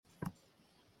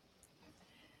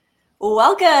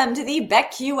Welcome to the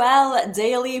BetQL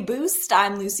Daily Boost.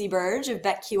 I'm Lucy Burge of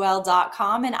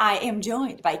BetQL.com, and I am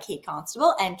joined by Kate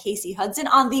Constable and Casey Hudson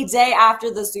on the day after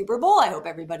the Super Bowl. I hope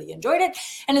everybody enjoyed it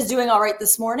and is doing all right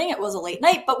this morning. It was a late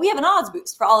night, but we have an odds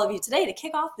boost for all of you today to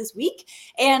kick off this week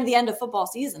and the end of football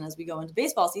season as we go into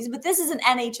baseball season. But this is an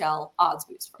NHL odds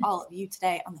boost for all of you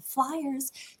today on the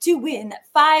Flyers to win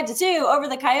 5-2 over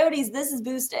the Coyotes. This is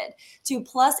boosted to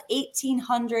plus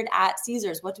 1,800 at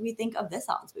Caesars. What do we think of this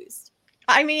odds boost?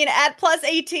 I mean, at plus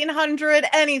 1,800,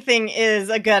 anything is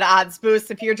a good odds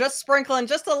boost if you're just sprinkling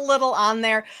just a little on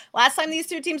there. Last time these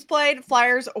two teams played,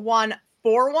 Flyers won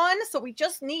 4-1, so we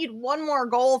just need one more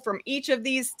goal from each of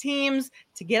these teams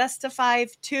to get us to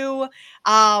 5-2.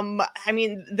 I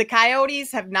mean, the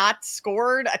Coyotes have not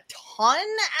scored a ton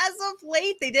as of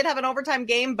late. They did have an overtime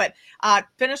game, but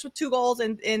finished with 2 goals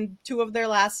in 2 of their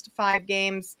last 5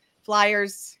 games.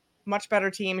 Flyers, much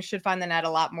better team, should find the net a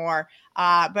lot more.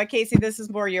 But Casey, this is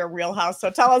more your wheelhouse, so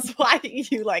tell us why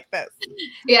you like this.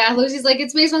 Yeah, Lucy's like,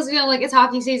 it's baseball season, like it's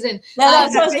hockey season. No,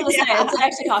 that's what I was going to say. It's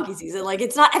actually hockey season. Like,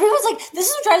 it's not, everyone's like, this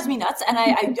is what drives me nuts. And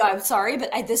I'm sorry, but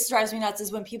this drives me nuts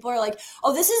is when people are like,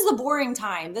 oh, this is the boring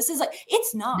time. This is like,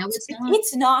 it's not. No, it's not.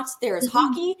 It's not. There is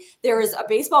hockey. There is a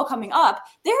baseball coming up.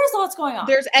 There is lots going on.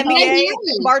 There's NBA.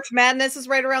 March Madness is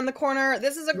right around the corner.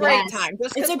 This is a great time.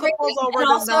 Just because football's over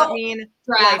does not mean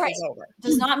life is over.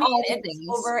 Does not mean it's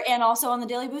over. And also on the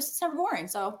Daily Boost, it's never boring.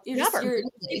 So you're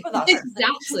with us.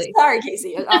 Exactly. Sorry,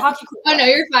 Casey. Hockey. Oh no,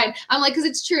 you're fine. I'm like, because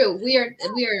it's true. We are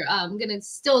gonna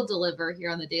still deliver here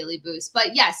on the Daily Boost.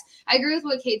 But yes, I agree with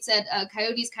what Kate said.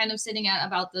 Coyotes kind of sitting at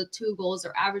about the 2 goals.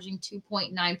 They're averaging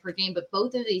 2.9 per game, but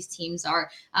both of these teams are.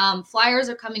 Flyers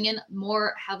are coming in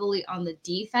more heavily on the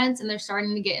defense, and they're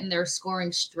starting to get in their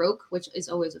scoring stroke, which is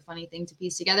always a funny thing to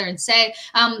piece together and say.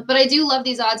 But I do love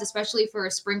these odds, especially for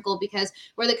a sprinkle, because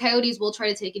where the Coyotes will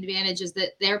try to take advantage is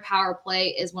that their power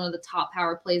play is one of the top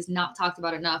power plays not talked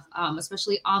about enough,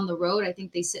 especially on the road. I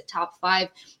think they sit top 5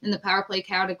 in the power play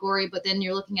category, but then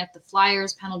you're looking at the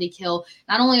Flyers penalty kill.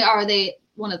 Not only are they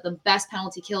one of the best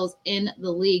penalty kills in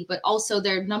the league, but also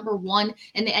they're number 1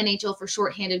 in the NHL for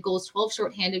shorthanded goals, 12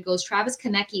 shorthanded goals. Travis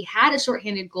Konecny had a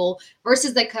shorthanded goal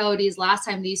versus the Coyotes last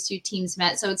time these two teams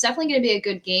met. So it's definitely going to be a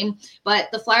good game, but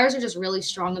the Flyers are just really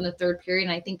strong in the third period.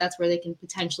 And I think that's where they can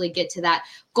potentially get to that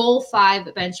goal 5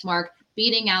 benchmark,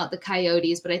 beating out the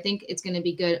Coyotes, but I think it's going to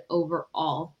be good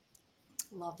overall.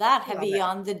 Love that. Heavy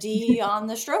on the D on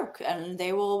the stroke, and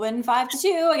they will win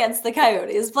 5-2 against the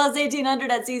Coyotes. Plus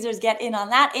 1,800 at Caesars. Get in on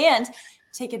that and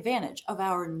take advantage of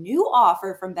our new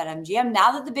offer from BetMGM.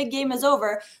 Now that the big game is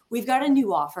over, we've got a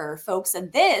new offer, folks,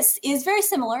 and this is very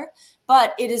similar,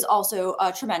 but it is also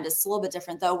tremendous. It's a little bit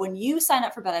different, though. When you sign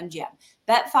up for BetMGM,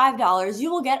 bet $5,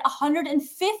 you will get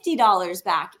 $150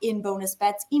 back in bonus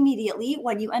bets immediately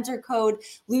when you enter code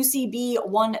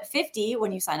LucyB150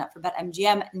 when you sign up for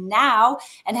BetMGM now,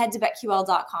 and head to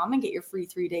BetQL.com and get your free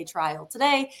 3-day trial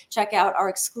today. Check out our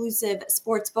exclusive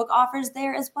sportsbook offers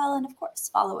there as well. And of course,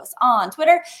 follow us on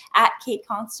Twitter at Kate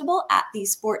Constable, at The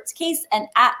Sports Case, and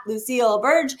at Lucille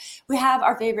Burge. We have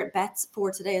our favorite bets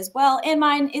for today as well, and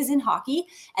mine is in hockey.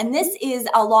 And this is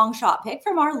a long shot pick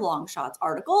from our long shots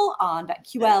article on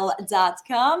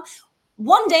BetQL.com.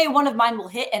 One day, one of mine will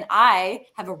hit, and I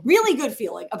have a really good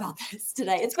feeling about this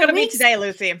today. It's going to be today,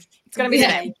 Lucy. It's going to be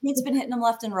today. Kate's been hitting them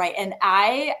left and right, and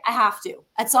I have to,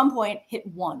 at some point, hit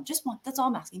one. Just one. That's all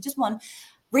I'm asking. Just one.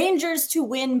 Rangers to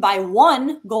win by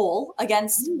 1 goal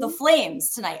against the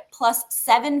Flames tonight, plus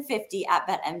 750 at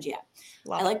BetMGM.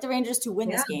 I like the Rangers to win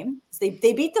this game. They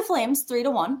beat the Flames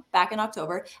 3-1 back in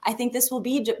October. I think this will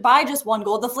be by just 1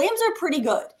 goal. The Flames are pretty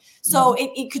good. So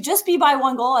it could just be by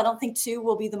 1 goal. I don't think 2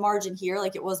 will be the margin here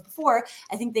like it was before.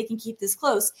 I think they can keep this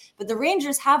close. But the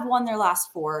Rangers have won their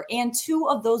last 4, and 2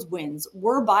 of those wins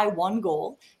were by 1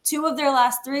 goal. 2 of their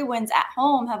last 3 wins at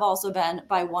home have also been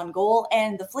by 1 goal.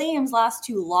 And the Flames' last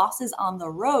 2 losses on the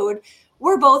road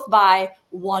were both by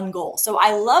 1 goal. So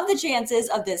I love the chances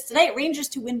of this tonight. Rangers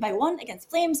to win by 1 against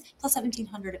Flames, plus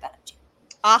 1,700 at BetMGM.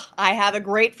 I have a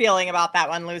great feeling about that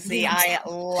one, Lucy. I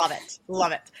love it.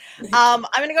 Love it. I'm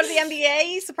going to go to the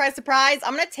NBA. Surprise, surprise.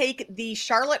 I'm going to take the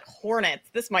Charlotte Hornets.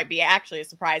 This might be actually a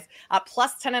surprise.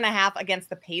 Plus 10.5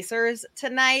 against the Pacers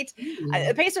tonight.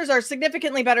 The Pacers are a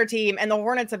significantly better team, and the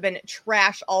Hornets have been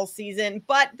trash all season.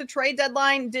 But the trade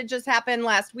deadline did just happen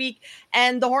last week,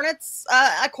 and the Hornets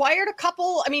acquired a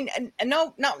couple. I mean,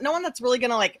 no one that's really going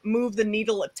to like move the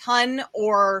needle a ton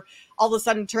or all of a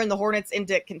sudden turn the Hornets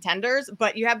into contenders.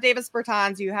 But you have Davis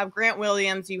Bertans, you have Grant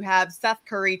Williams, you have Seth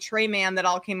Curry, Trey Mann that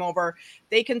all came over.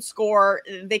 They can score.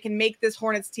 They can make this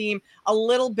Hornets team a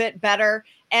little bit better.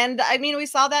 And I mean, we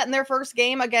saw that in their first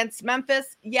game against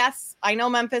Memphis. Yes, I know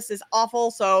Memphis is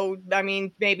awful. So, I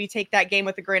mean, maybe take that game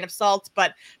with a grain of salt.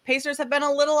 But Pacers have been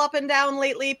a little up and down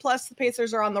lately. Plus, the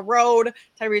Pacers are on the road.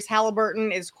 Tyrese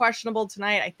Halliburton is questionable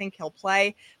tonight. I think he'll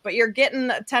play. But you're getting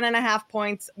 10.5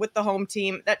 points with the home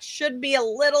team. That should be a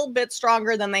little bit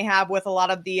stronger than they have with a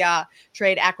lot of the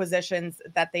trade acquisitions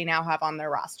that they now have on their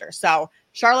roster. So,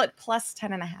 Charlotte plus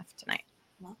 10.5 tonight.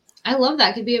 I love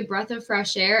that. Could be a breath of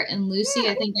fresh air. And Lucy,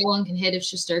 I think anyone can hit if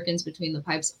Shesterkin's between the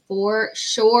pipes for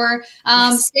sure.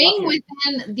 Staying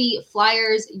within the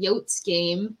Flyers Yotes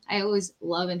game. I always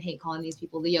love and hate calling these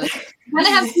people the Yotes. I'm going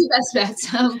to have two best bets.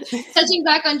 Touching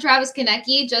back on Travis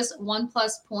Konecny, just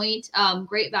 1+ point.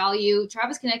 Great value.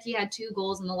 Travis Konecny had 2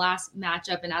 goals in the last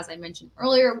matchup. And as I mentioned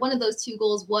earlier, one of those 2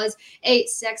 goals was a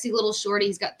sexy little shorty.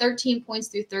 He's got 13 points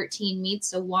through 13 meets.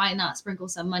 So why not sprinkle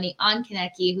some money on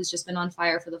Konecny, who's just been on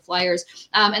fire for the Flyers,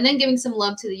 and then giving some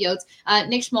love to the Yotes.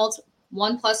 Nick Schmaltz,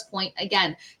 1+ point.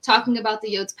 Again, talking about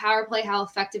the Yotes power play, how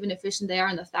effective and efficient they are,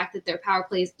 and the fact that their power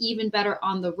play is even better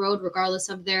on the road, regardless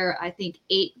of their, I think,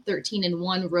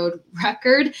 8-13-1 road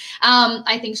record.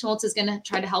 I think Schmaltz is going to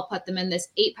try to help put them in this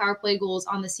 8 power play goals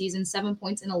on the season, 7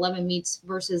 points in 11 meets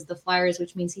versus the Flyers,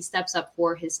 which means he steps up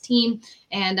for his team.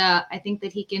 And I think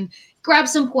that he can grab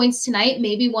some points tonight,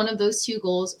 maybe one of those 2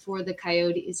 goals for the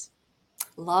Coyotes.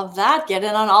 Love that. Get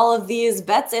in on all of these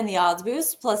bets in the odds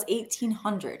boost plus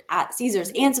 1,800 at Caesars,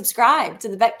 and subscribe to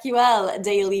the BetQL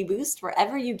Daily Boost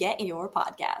wherever you get your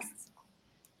podcasts.